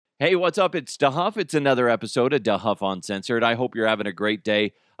Hey, what's up? It's DeHuff. It's another episode of DeHuff Uncensored. I hope you're having a great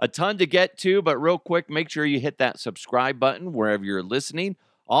day. A ton to get to, but real quick, make sure you hit that subscribe button wherever you're listening.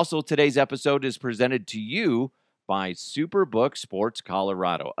 Also, today's episode is presented to you by Superbook Sports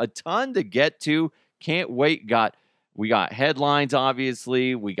Colorado. A ton to get to. Can't wait. We got headlines,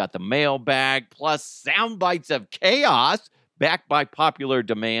 obviously. We got the mailbag, plus sound bites of chaos, backed by popular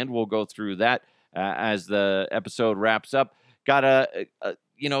demand. We'll go through that as the episode wraps up. Got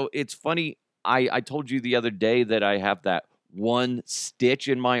it's funny. I told you the other day that I have that one stitch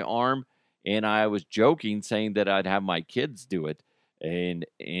in my arm, and I was joking saying that I'd have my kids do it. And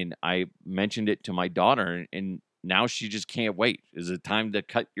I mentioned it to my daughter, and now she just can't wait. Is it time to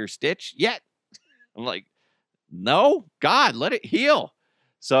cut your stitch yet? I'm like, no, God, let it heal.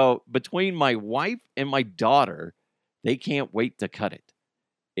 So between my wife and my daughter, they can't wait to cut it.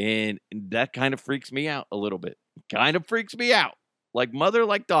 And that kind of freaks me out a little bit. Like mother,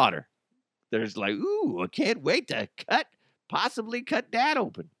 like daughter. There's like, ooh, I can't wait to possibly cut dad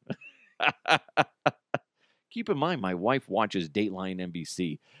open. Keep in mind, my wife watches Dateline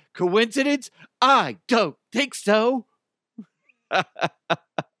NBC. Coincidence? I don't think so.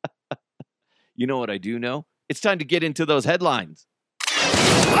 You know what I do know? It's time to get into those headlines.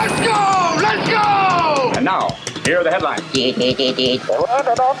 Let's go! Let's go! And now, here are the headlines.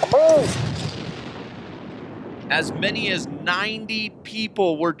 As many as 90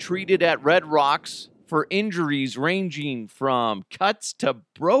 people were treated at Red Rocks for injuries ranging from cuts to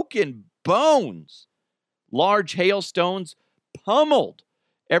broken bones. Large hailstones pummeled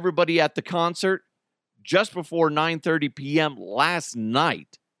everybody at the concert just before 9:30 p.m. last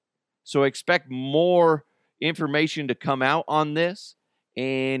night. So expect more information to come out on this,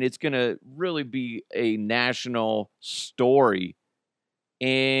 and it's going to really be a national story.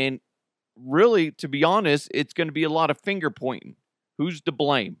 And really, to be honest, it's going to be a lot of finger pointing. Who's to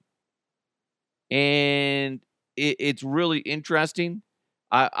blame? And it's really interesting.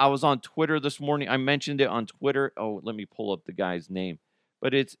 I was on Twitter this morning. I mentioned it on Twitter. Oh, let me pull up the guy's name.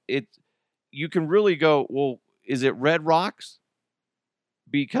 But it's you can really go, well, is it Red Rocks?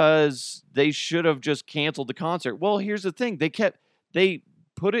 Because they should have just canceled the concert. Well, here's the thing. They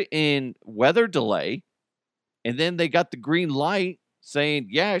put it in weather delay, and then they got the green light saying,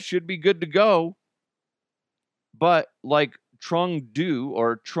 yeah, it should be good to go. But like Trung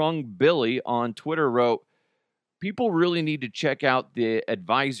Billy on Twitter wrote, people really need to check out the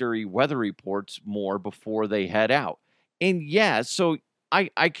advisory weather reports more before they head out. And yeah, so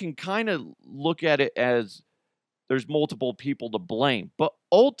I can kind of look at it as there's multiple people to blame. But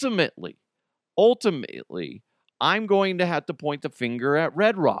ultimately, I'm going to have to point the finger at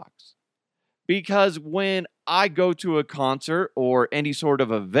Red Rocks. Because when I go to a concert or any sort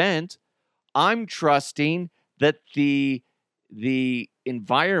of event, I'm trusting that the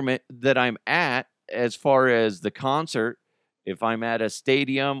environment that I'm at, as far as the concert, if I'm at a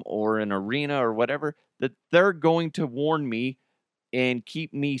stadium or an arena or whatever, that they're going to warn me and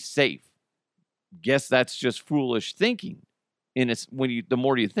keep me safe. Guess that's just foolish thinking. The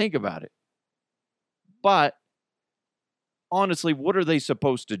more you think about it. But honestly, what are they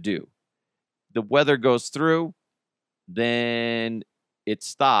supposed to do? The weather goes through, then it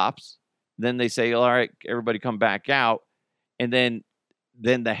stops. Then they say, all right, everybody come back out. And then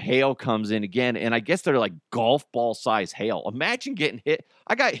the hail comes in again. And I guess they're like golf ball size hail. Imagine getting hit.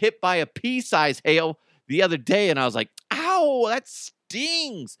 I got hit by a pea-size hail the other day, and I was like, ow, that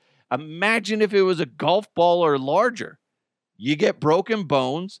stings. Imagine if it was a golf ball or larger. You get broken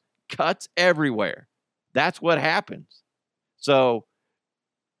bones, cuts everywhere. That's what happens. So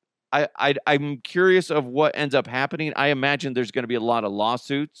I'm curious of what ends up happening. I imagine there's going to be a lot of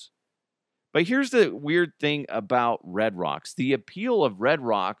lawsuits. But here's the weird thing about Red Rocks. The appeal of Red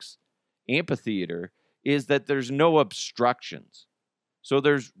Rocks Amphitheater is that there's no obstructions. So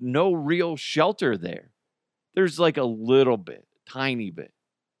there's no real shelter there. There's like a little bit, tiny bit.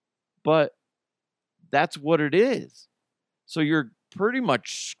 But that's what it is. So you're pretty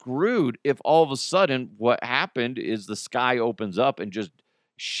much screwed if all of a sudden what happened is the sky opens up and just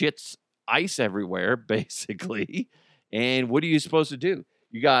shits ice everywhere, basically. And what are you supposed to do?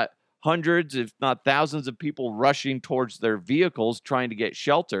 You got hundreds, if not thousands, of people rushing towards their vehicles trying to get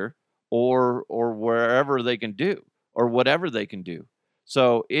shelter or wherever they can do or whatever they can do.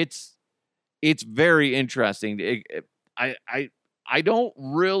 So it's very interesting. I don't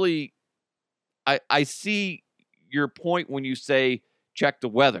really I see your point when you say check the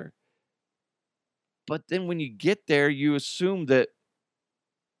weather. But then when you get there, you assume that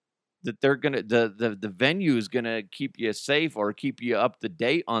they're gonna the venue is gonna keep you safe or keep you up to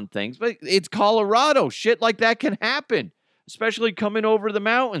date on things. But it's Colorado. Shit like that can happen. especially coming over the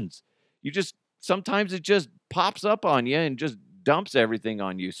mountains. Sometimes it just pops up on you and just dumps everything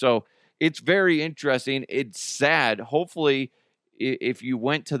on you. So it's very interesting. It's sad. Hopefully, if you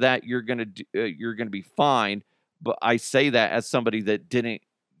went to that, you're gonna be fine. But I say that as somebody that didn't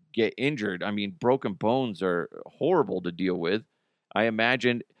get injured. I mean, broken bones are horrible to deal with. I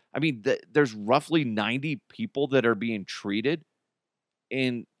imagine. I mean, there's roughly 90 people that are being treated,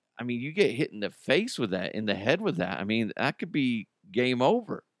 and I mean, you get hit in the face with that, in the head with that. I mean, that could be game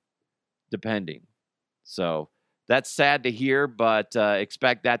over, depending. So that's sad to hear, but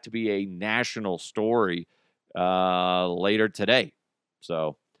expect that to be a national story later today.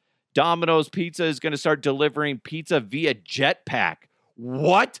 So Domino's Pizza is going to start delivering pizza via jetpack.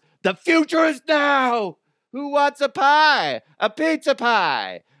 What? The future is now. Who wants a pie? A pizza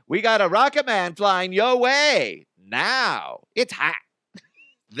pie. We got a rocket man flying your way. Now it's hot.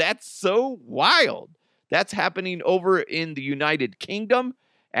 That's so wild. That's happening over in the United Kingdom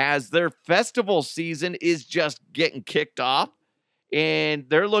as their festival season is just getting kicked off. And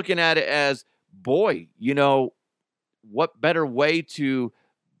they're looking at it as, boy, what better way to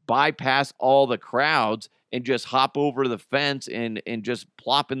bypass all the crowds and just hop over the fence and just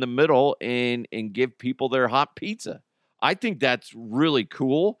plop in the middle and give people their hot pizza. I think that's really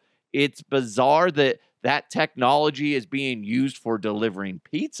cool. It's bizarre that technology is being used for delivering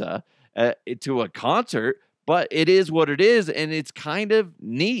pizza to a concert, but it is what it is, and it's kind of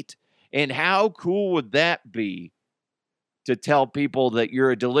neat. And how cool would that be to tell people that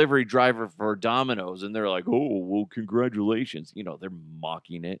you're a delivery driver for Domino's, and they're like, oh, well, congratulations. They're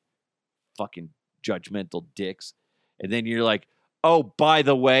mocking it. Fucking judgmental dicks. And then you're like, oh, by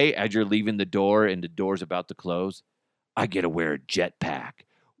the way, as you're leaving the door and the door's about to close, I get to wear a jetpack.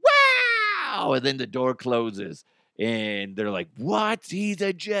 Wow! And then the door closes, and they're like, what? He's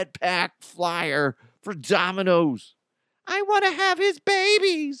a jetpack flyer for Domino's. I want to have his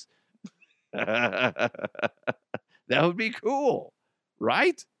babies. That would be cool,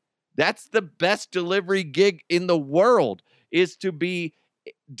 right? That's the best delivery gig in the world, is to be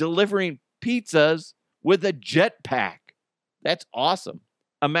delivering pizzas with a jetpack. That's awesome.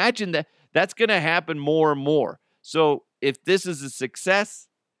 Imagine that. That's going to happen more and more. So if this is a success,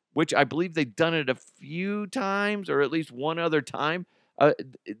 which I believe they've done it a few times, or at least one other time,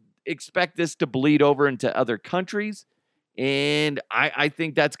 expect this to bleed over into other countries. And I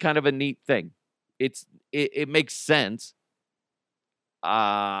think that's kind of a neat thing. It makes sense.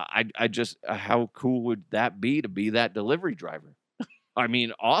 I just, how cool would that be to be that delivery driver? I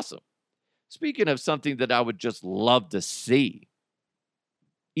mean, awesome. Speaking of something that I would just love to see,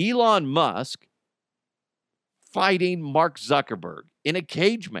 Elon Musk fighting Mark Zuckerberg in a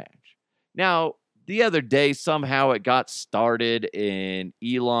cage match. Now, the other day, somehow it got started, and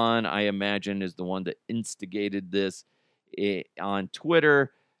Elon, I imagine, is the one that instigated this on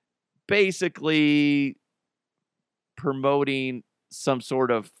Twitter, basically promoting some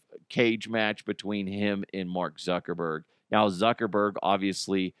sort of cage match between him and Mark Zuckerberg. Now, Zuckerberg,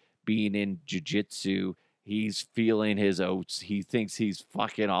 obviously, being in jiu-jitsu, he's feeling his oats. He thinks he's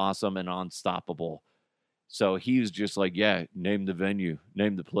fucking awesome and unstoppable. So he's just like, yeah, name the venue,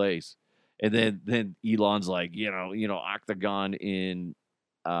 name the place. And then Elon's like, Octagon in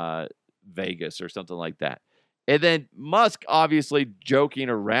Vegas or something like that. And then Musk, obviously joking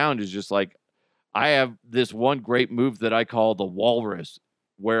around, is just like, I have this one great move that I call the walrus,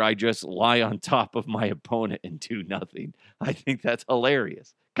 where I just lie on top of my opponent and do nothing. I think that's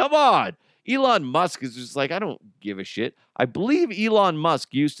hilarious. Come on. Elon Musk is just like, I don't give a shit. I believe Elon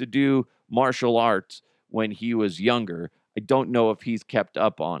Musk used to do martial arts when he was younger. I don't know if he's kept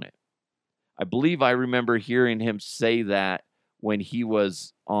up on it. I believe I remember hearing him say that when he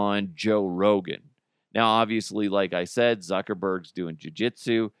was on Joe Rogan. Now, obviously, like I said, Zuckerberg's doing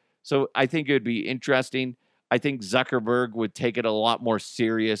jiu-jitsu. So I think it would be interesting. I think Zuckerberg would take it a lot more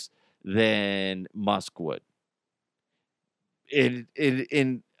serious than Musk would.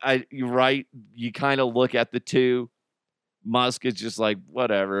 You're right. You kind of look at the two. Musk is just like,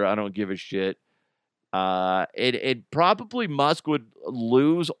 whatever, I don't give a shit. It probably Musk would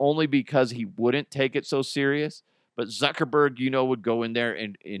lose only because he wouldn't take it so serious. But Zuckerberg, would go in there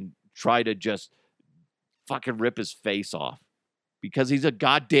and try to just fucking rip his face off because he's a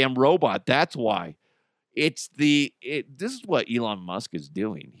goddamn robot. That's why. This is what Elon Musk is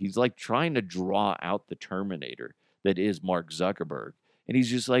doing. He's like trying to draw out the Terminator that is Mark Zuckerberg. And he's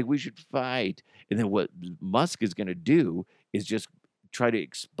just like, we should fight. And then what Musk is going to do is just try to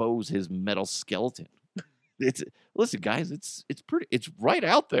expose his metal skeleton. Listen, guys, it's right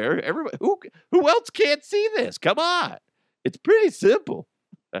out there. Everybody, who else can't see this? Come on. It's pretty simple.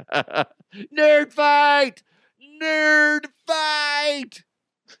 Nerd fight. Nerd fight!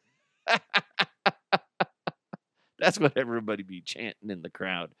 That's what everybody be chanting in the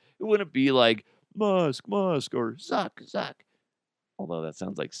crowd. It wouldn't be like Musk, Musk, or Zuck, Zuck. Although that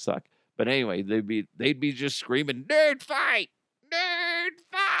sounds like suck. But anyway, they'd be just screaming, nerd fight! Nerd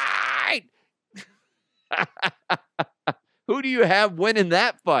fight! Who do you have winning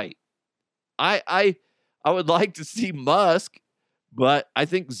that fight? I would like to see Musk, but I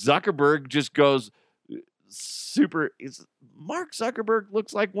think Zuckerberg just goes super. Mark Zuckerberg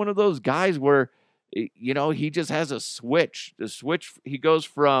looks like one of those guys where, he just has a switch. The switch, he goes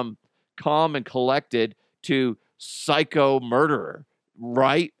from calm and collected to psycho murderer,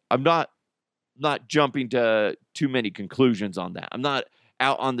 right? I'm not jumping to too many conclusions on that. I'm not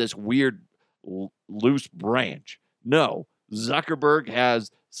out on this weird loose branch. No, Zuckerberg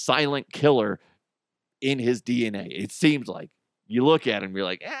has silent killer in his DNA. It seems like you look at him, you're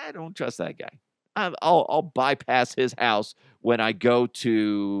like, I don't trust that guy. I'll bypass his house when I go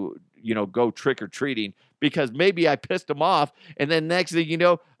to, go trick-or-treating because maybe I pissed him off. And then next thing you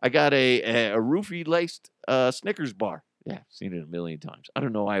know, I got a roofie-laced Snickers bar. Yeah, I've seen it a million times. I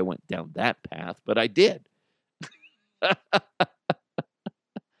don't know why I went down that path, but I did. That's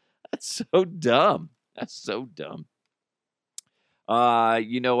so dumb. That's so dumb.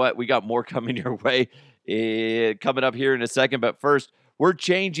 You know what? We got more coming your way. Coming up here in a second. But first, we're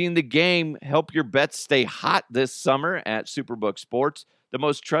changing the game. Help your bets stay hot this summer at Superbook Sports, the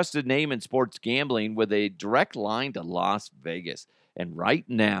most trusted name in sports gambling with a direct line to Las Vegas. And right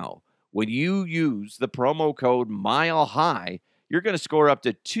now, when you use the promo code MILEHIGH, you're going to score up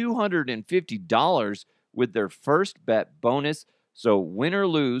to $250 with their first bet bonus. So win or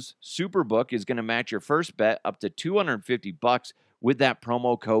lose, Superbook is going to match your first bet up to $250 with that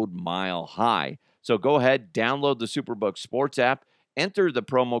promo code MILEHIGH. So go ahead, download the Superbook Sports app, enter the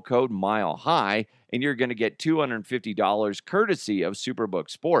promo code MILEHIGh, and you're going to get $250 courtesy of Superbook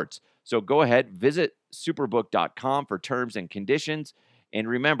Sports. So go ahead, visit superbook.com for terms and conditions. And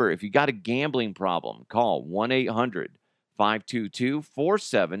remember, if you got a gambling problem, call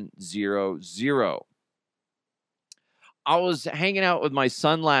 1-800-522-4700. I was hanging out with my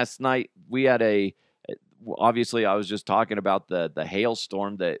son last night. We had obviously I was just talking about the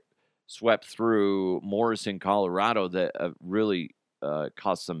hailstorm that swept through Morrison, Colorado that really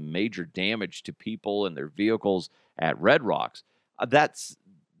caused some major damage to people and their vehicles at Red Rocks.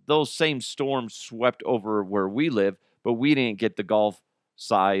 Those same storms swept over where we live, but we didn't get the golf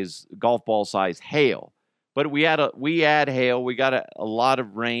ball size hail. But we had hail. We got a lot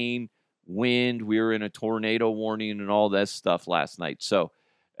of rain, wind. We were in a tornado warning and all that stuff last night. So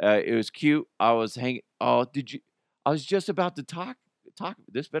it was cute. I was hanging. Oh, I was just about to talk.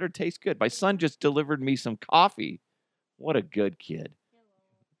 This better taste good. My son just delivered me some coffee. What a good kid.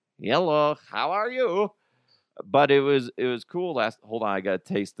 Hello. How are you? But it was cool. Hold on. I got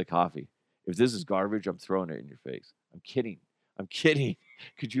to taste the coffee. If this is garbage, I'm throwing it in your face. I'm kidding.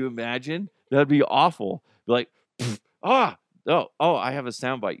 Could you imagine? That'd be awful. Be like, I have a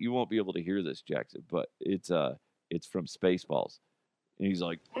soundbite. You won't be able to hear this, Jackson, but it's from Spaceballs. And he's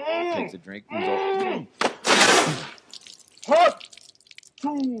like, takes a drink. He's all, hot!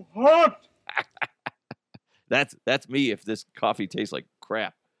 Too hot! That's me if this coffee tastes like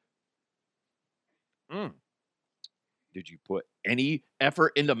crap. Did you put any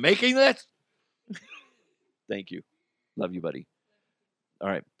effort into making this? Thank you. Love you, buddy. All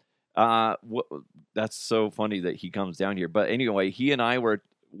right. That's so funny that he comes down here. But anyway, he and I were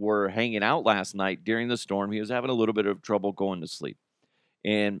hanging out last night during the storm. He was having a little bit of trouble going to sleep.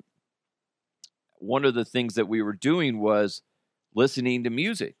 And one of the things that we were doing was listening to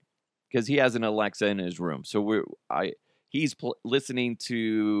music because he has an Alexa in his room. So he's listening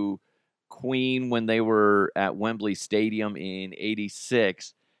to Queen when they were at Wembley Stadium in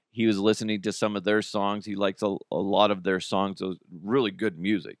 '86. He was listening to some of their songs. He likes a lot of their songs. It was really good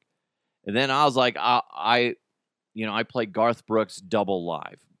music. And then I was like, I play Garth Brooks double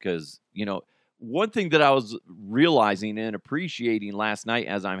live because, one thing that I was realizing and appreciating last night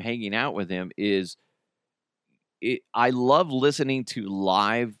as I'm hanging out with him is I love listening to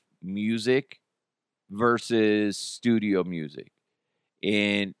live music versus studio music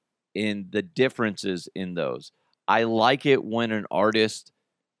and the differences in those. I like it when an artist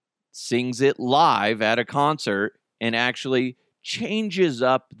sings it live at a concert and actually changes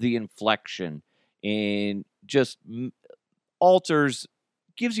up the inflection and just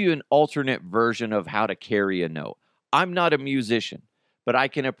gives you an alternate version of how to carry a note. I'm not a musician, but I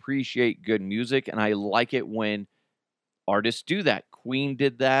can appreciate good music, and I like it when artists do that. Queen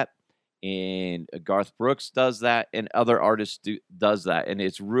did that, And Garth Brooks does that, and other artists does that, and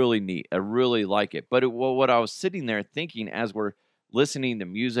it's really neat. I really like it. But what I was sitting there thinking as we're listening to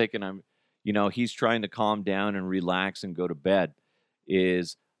music, and he's trying to calm down and relax and go to bed,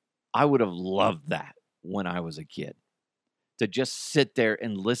 is I would have loved that when I was a kid, to just sit there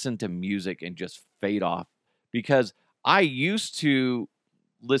and listen to music and just fade off. Because I used to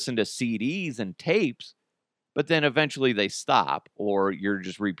listen to CDs and tapes, but then eventually they stop, or you're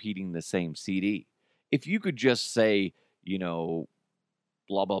just repeating the same CD. If you could just say,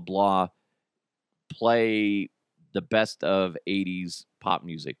 blah, blah, blah, play the best of 80s pop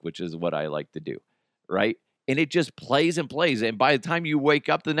music, which is what I like to do, right? And it just plays and plays. And by the time you wake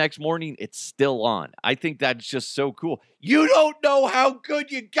up the next morning, it's still on. I think that's just so cool. You don't know how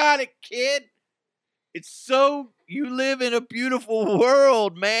good you got it, kid. You live in a beautiful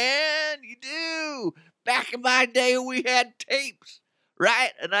world, man. You do. Back in my day, we had tapes,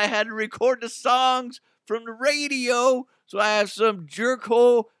 right? And I had to record the songs from the radio. So I have some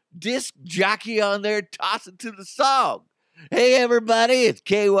jerkhole disc jockey on there tossing to the song. Hey, everybody, it's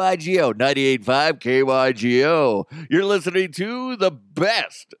KYGO, 98.5 KYGO. You're listening to the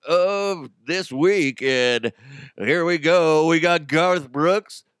best of this week. And here we go. We got Garth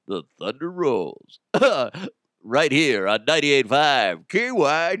Brooks, The Thunder Rolls, right here on 98.5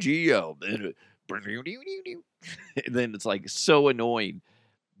 KYGO. And then it's like so annoying.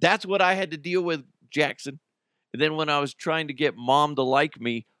 That's what I had to deal with, Jackson. And then when I was trying to get Mom to like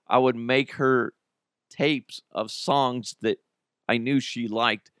me, I would make her tapes of songs that I knew she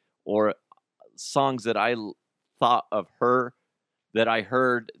liked, or songs that I thought of her, that I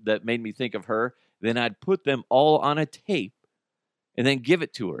heard that made me think of her. Then I'd put them all on a tape and then give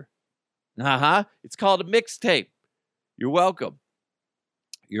it to her. It's called a mixtape. You're welcome.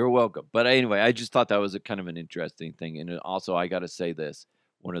 You're welcome. But anyway, I just thought that was a kind of an interesting thing. And also, I got to say this,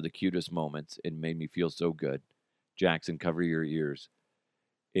 one of the cutest moments, it made me feel so good. Jackson, cover your ears.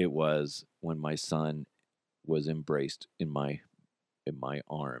 It was when my son was embraced in my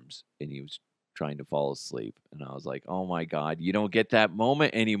arms, and he was trying to fall asleep. And I was like, oh my God, you don't get that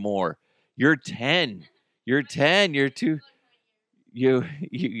moment anymore. You're 10. You're 10. You're too... You,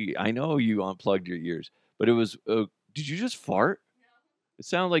 I know you unplugged your ears, but it was... did you just fart? It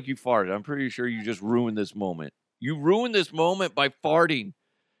sounded like you farted. I'm pretty sure you just ruined this moment. You ruined this moment by farting.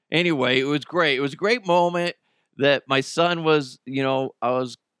 Anyway, it was great. It was a great moment that my son was, I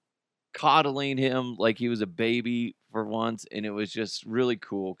was coddling him like he was a baby for once, and it was just really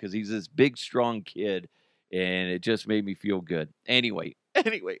cool because he's this big, strong kid, and it just made me feel good. Anyway,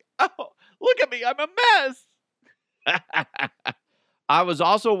 oh, look at me. I'm a mess. I was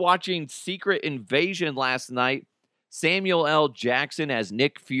also watching Secret Invasion last night. Samuel L. Jackson as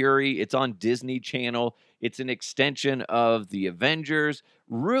Nick Fury. It's on Disney Channel. It's an extension of the Avengers.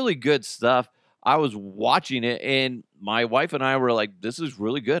 Really good stuff. I was watching it, and my wife and I were like, this is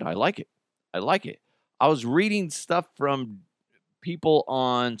really good. I like it. I was reading stuff from people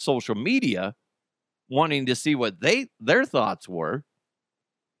on social media wanting to see what their thoughts were,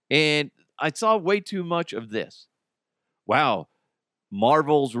 and I saw way too much of this. Wow,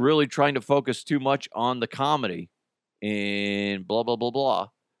 Marvel's really trying to focus too much on the comedy and blah, blah, blah, blah. I'm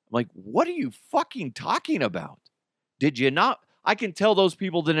like, what are you fucking talking about? Did you not? I can tell those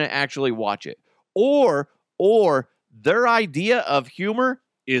people didn't actually watch it. Or their idea of humor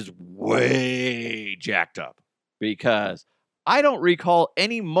is way jacked up, because I don't recall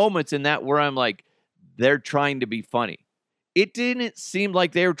any moments in that where I'm like, they're trying to be funny. It didn't seem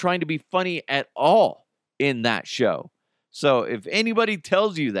like they were trying to be funny at all in that show. So if anybody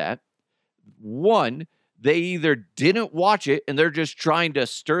tells you that, one, they either didn't watch it and they're just trying to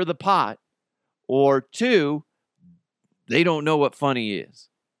stir the pot, or two, they don't know what funny is.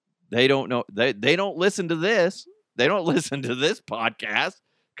 They don't know. They don't listen to this. They don't listen to this podcast,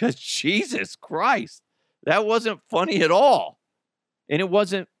 because Jesus Christ, that wasn't funny at all. And it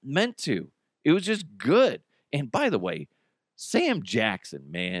wasn't meant to. It was just good. And by the way, Sam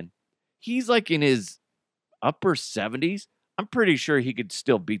Jackson, man, he's like in his upper 70s. I'm pretty sure he could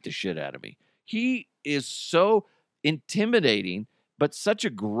still beat the shit out of me. He is so intimidating, but such a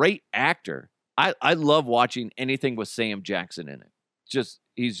great actor. I love watching anything with Sam Jackson in it.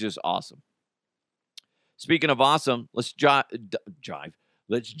 He's just awesome. Speaking of awesome, let's jive.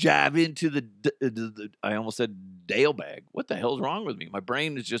 Let's jive into the I almost said Dale bag. What the hell's wrong with me? My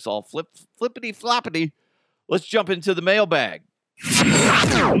brain is just all flippity floppity. Let's jump into the mailbag.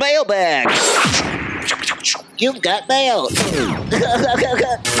 Mailbag. You've got mail.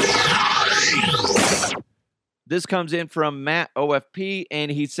 This comes in from Matt OFP, and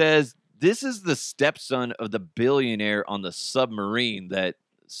he says, this is the stepson of the billionaire on the submarine that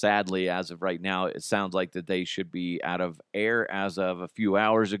sadly, as of right now, it sounds like that they should be out of air as of a few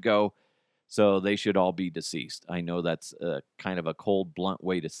hours ago. So they should all be deceased. I know that's kind of a cold, blunt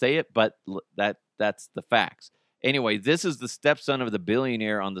way to say it, but that's the facts. Anyway, this is the stepson of the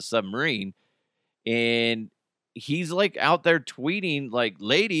billionaire on the submarine, and he's like out there tweeting like,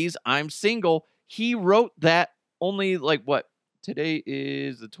 "Ladies, I'm single." He wrote that only like what? Today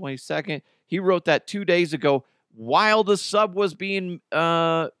is the 22nd. He wrote that 2 days ago while the sub was being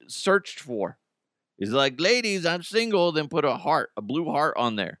searched for. He's like, "Ladies, I'm single." Then put a heart, a blue heart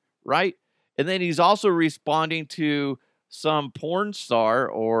on there, right? And then he's also responding to some porn star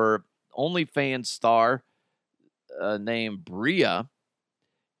or OnlyFans star named Bria,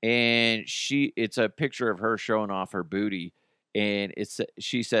 and it's a picture of her showing off her booty, and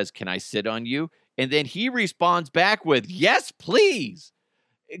she says, "Can I sit on you?" And then he responds back with, "Yes, please."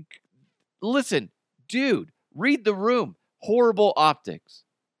 Listen, dude, read the room. Horrible optics.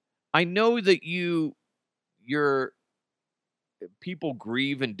 I know that your people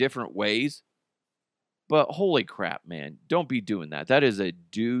grieve in different ways, but holy crap, man, don't be doing that. That is a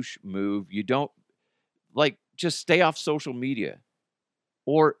douche move. You don't just stay off social media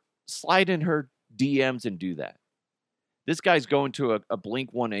or slide in her DMs and do that. This guy's going to a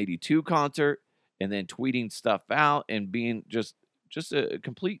Blink 182 concert and then tweeting stuff out and being just a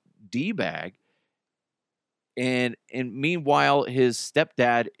complete D-bag. And meanwhile, his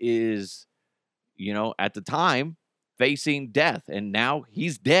stepdad is, at the time facing death, and now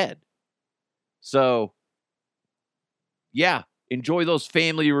he's dead. So, yeah, enjoy those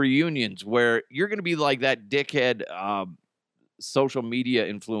family reunions where you're going to be like that dickhead social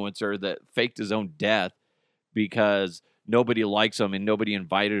media influencer that faked his own death because nobody likes him and nobody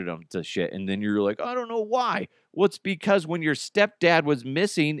invited him to shit. And then you're like, I don't know why. Well, it's because when your stepdad was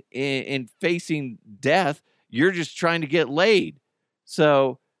missing and facing death, you're just trying to get laid.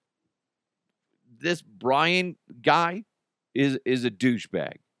 So this Brian guy is a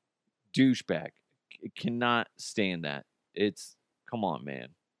douchebag. Cannot stand that. Come on, man.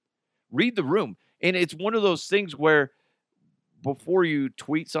 Read the room. And it's one of those things where before you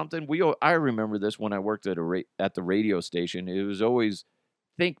tweet something, I remember this when I worked at the radio station. It was always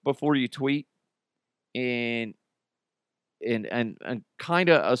think before you tweet, and kind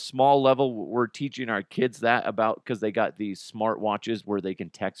of a small level. We're teaching our kids that about because they got these smart watches where they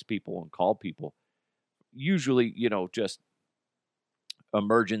can text people and call people. Usually, just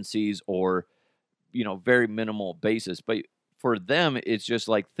emergencies or very minimal basis, but for them, it's just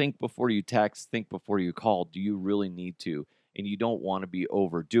like think before you text, think before you call. Do you really need to? And you don't want to be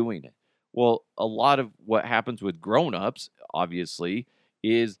overdoing it. Well, a lot of what happens with grown-ups, obviously,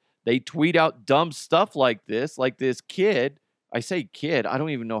 is they tweet out dumb stuff like this kid. I say kid, I don't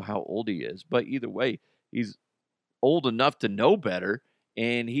even know how old he is, but either way, he's old enough to know better,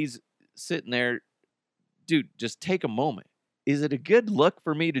 and he's sitting there, dude, just take a moment. Is it a good look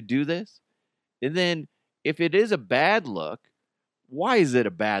for me to do this? And then if it is a bad look, why is it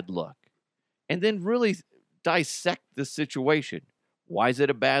a bad look? And then really dissect the situation. Why is it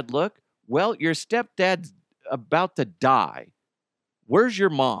a bad look? Well, your stepdad's about to die. Where's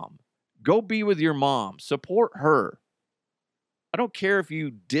your mom? Go be with your mom. Support her. I don't care if you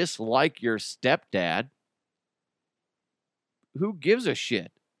dislike your stepdad. Who gives a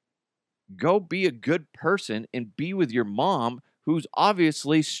shit? Go be a good person and be with your mom who's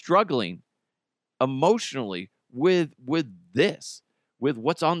obviously struggling emotionally with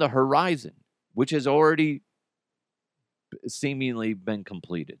what's on the horizon, which has already seemingly been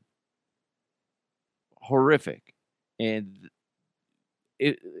completed. Horrific. And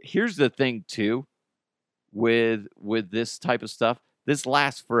here's the thing too with this type of stuff. This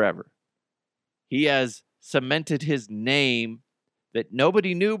lasts forever. He has cemented his name that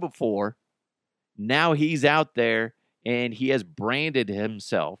nobody knew before. Now he's out there and he has branded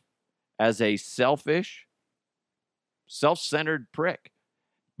himself as a selfish, self-centered prick,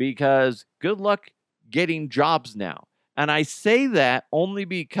 because good luck getting jobs now. And I say that only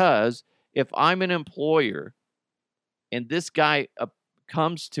because if I'm an employer and this guy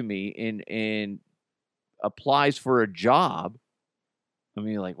comes to me and applies for a job, I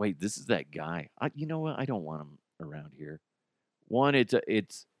mean, like, wait, this is that guy. You know what? I don't want him around here. One, it's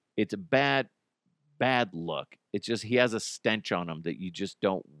a bad look. It's just he has a stench on him that you just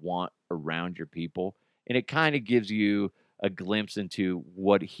don't want around your people. And it kind of gives you a glimpse into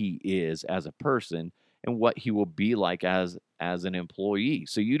what he is as a person and what he will be like as an employee.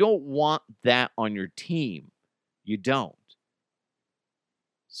 So you don't want that on your team. You don't.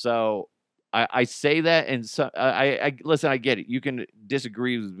 So I say that, and so I listen, I get it. You can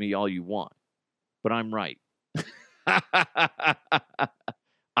disagree with me all you want, but I'm right.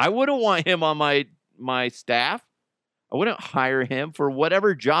 I wouldn't want him on my staff. I wouldn't hire him for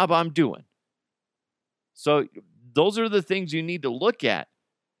whatever job I'm doing. So those are the things you need to look at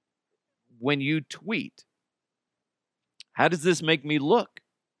when you tweet. How does this make me look?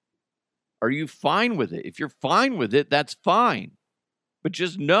 Are you fine with it? If you're fine with it, that's fine. But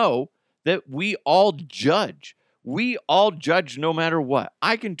just know that we all judge. We all judge no matter what.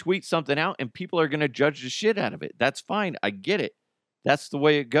 I can tweet something out and people are going to judge the shit out of it. That's fine. I get it. That's the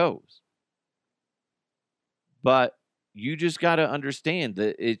way it goes. But you just got to understand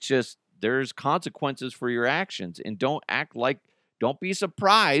that it's just, there's consequences for your actions. And don't be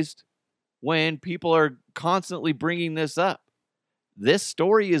surprised when people are constantly bringing this up. This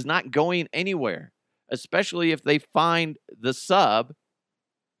story is not going anywhere, especially if they find the sub,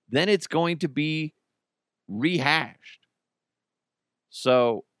 then it's going to be rehashed.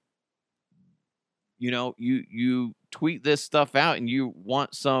 So, you tweet this stuff out and you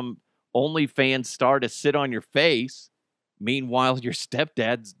want some OnlyFans star to sit on your face. Meanwhile, your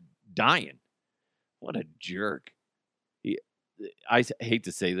stepdad's dying. What a jerk. I hate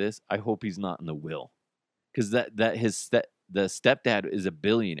to say this. I hope he's not in the will. Because the stepdad is a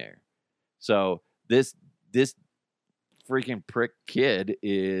billionaire. So this freaking prick kid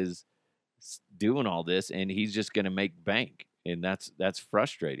is doing all this and he's just going to make bank. And that's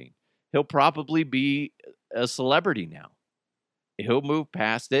frustrating. He'll probably be a celebrity now. He'll move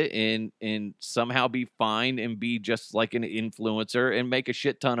past it and somehow be fine and be just like an influencer and make a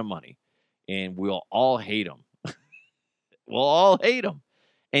shit ton of money. And we'll all hate him. We'll all hate him.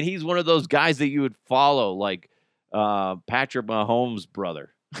 And he's one of those guys that you would follow, like Patrick Mahomes'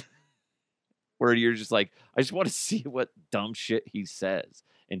 brother, where you're just like, I just want to see what dumb shit he says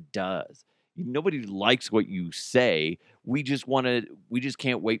and does. Nobody likes what you say. We just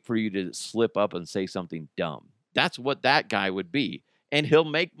can't wait for you to slip up and say something dumb. That's what that guy would be. And he'll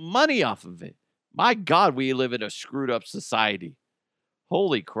make money off of it. My God, we live in a screwed up society.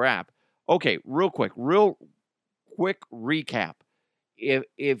 Holy crap. Okay, real quick recap.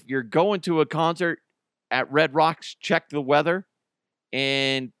 If you're going to a concert at Red Rocks, check the weather.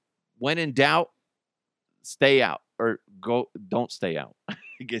 And when in doubt, stay out. Or don't stay out, I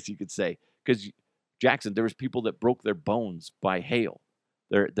guess you could say. Because, Jackson, there was people that broke their bones by hail.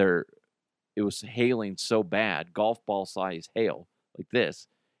 It was hailing so bad, golf ball size hail like this.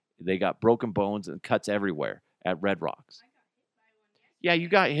 They got broken bones and cuts everywhere at Red Rocks. Yeah, you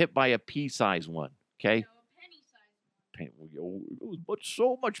got hit by a pea-sized one, okay? It was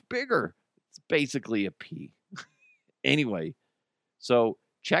so much bigger. It's basically a pea. Anyway, so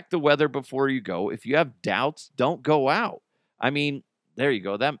check the weather before you go. If you have doubts, don't go out. I mean, there you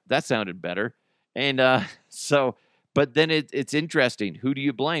go. That sounded better. And but then it's interesting. Who do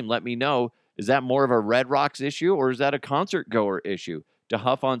you blame? Let me know. Is that more of a Red Rocks issue or is that a concert goer issue?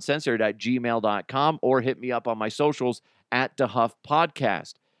 DeHuffUncensored@gmail.com or hit me up on my socials at DeHuff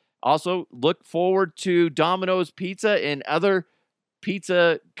Podcast. Also, look forward to Domino's Pizza and other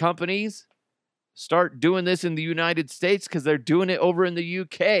pizza companies start doing this in the United States because they're doing it over in the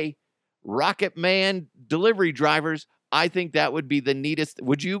UK. Rocket Man delivery drivers. I think that would be the neatest.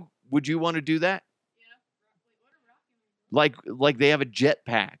 Would you want to do that? Yeah. Like they have a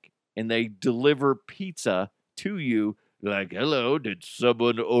jetpack and they deliver pizza to you. Like, hello, did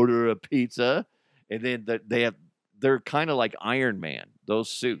someone order a pizza? And then they're kind of like Iron Man, those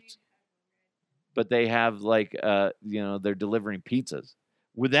suits. But they have they're delivering pizzas.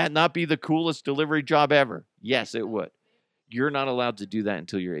 Would that not be the coolest delivery job ever? Yes, it would. You're not allowed to do that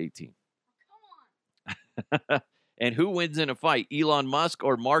until you're 18. Come on. And who wins in a fight, Elon Musk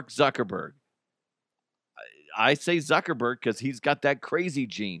or Mark Zuckerberg? I say Zuckerberg because he's got that crazy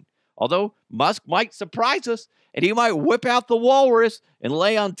gene. Although Musk might surprise us and he might whip out the walrus and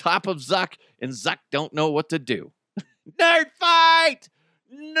lay on top of Zuck and Zuck don't know what to do. Nerd fight!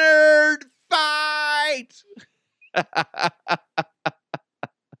 Nerd fight!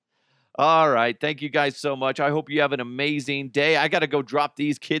 All right. Thank you guys so much. I hope you have an amazing day. I got to go drop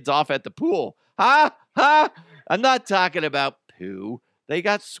these kids off at the pool. Ha! I'm not talking about poo. They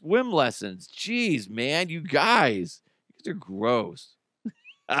got swim lessons. Jeez, man, you guys are gross.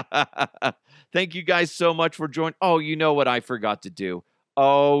 Thank you guys so much for joining. Oh, you know what I forgot to do?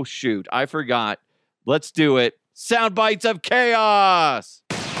 Oh, shoot. I forgot. Let's do it. Sound bites of chaos.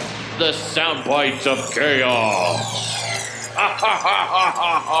 The sound bites of chaos.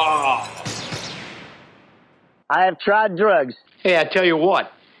 I have tried drugs. Hey, I tell you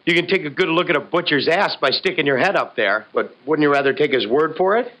what. You can take a good look at a butcher's ass by sticking your head up there, but wouldn't you rather take his word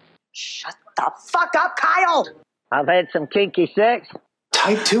for it? Shut the fuck up, Kyle! I've had some kinky sex.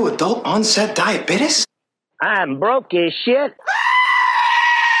 Type 2 adult onset diabetes? I'm broke as shit.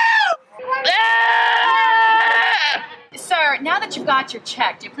 right, now that you've got your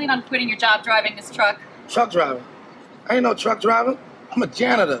check, do you plan on quitting your job driving this truck? Truck driver? I ain't no truck driver. I'm a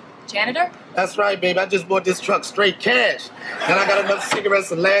janitor. Janitor? That's right, baby. I just bought this truck straight cash. And I got enough cigarettes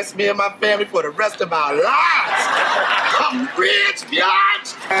to last me and my family for the rest of our lives. I'm rich,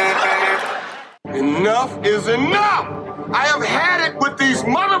 biatch! Enough is enough! I have had it with these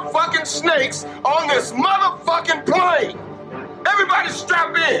motherfucking snakes on this motherfucking plane! Everybody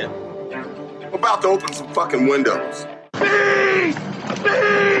strap in! I'm about to open some fucking windows. Bees!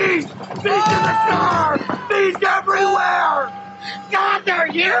 Bees! Bees in the car! Bees everywhere! God, they're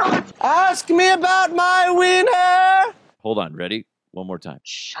huge! Ask me about my wiener! Hold on, ready? One more time.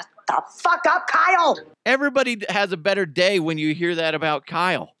 Shut the fuck up, Kyle! Everybody has a better day when you hear that about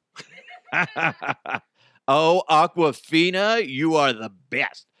Kyle. Oh, Aquafina, you are the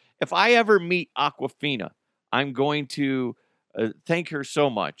best. If I ever meet Aquafina, I'm going to thank her so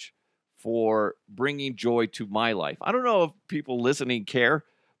much for bringing joy to my life. I don't know if people listening care,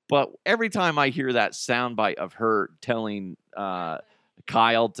 but every time I hear that soundbite of her telling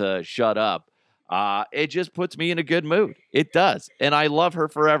Kyle to shut up, it just puts me in a good mood. It does. And I love her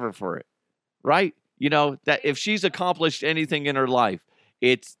forever for it. Right? You know, that if she's accomplished anything in her life,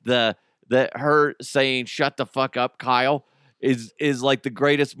 it's that her saying "shut the fuck up, Kyle" is like the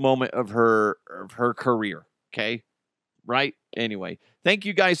greatest moment of her career. Okay, right? Anyway, thank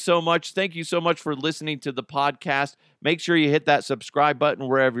you guys so much. Thank you so much for listening to the podcast. Make sure you hit that subscribe button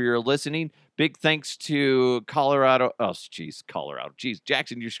wherever you're listening. Big thanks to Colorado. Oh, geez, Colorado. Geez,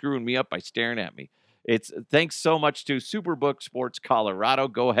 Jackson, you're screwing me up by staring at me. It's thanks so much to Superbook Sports Colorado.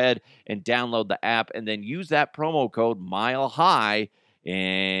 Go ahead and download the app and then use that promo code Mile High.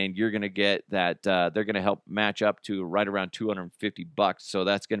 And you're going to get that. They're going to help match up to right around $250. So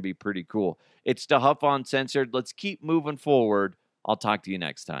that's going to be pretty cool. It's the Huff Uncensored. Let's keep moving forward. I'll talk to you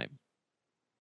next time.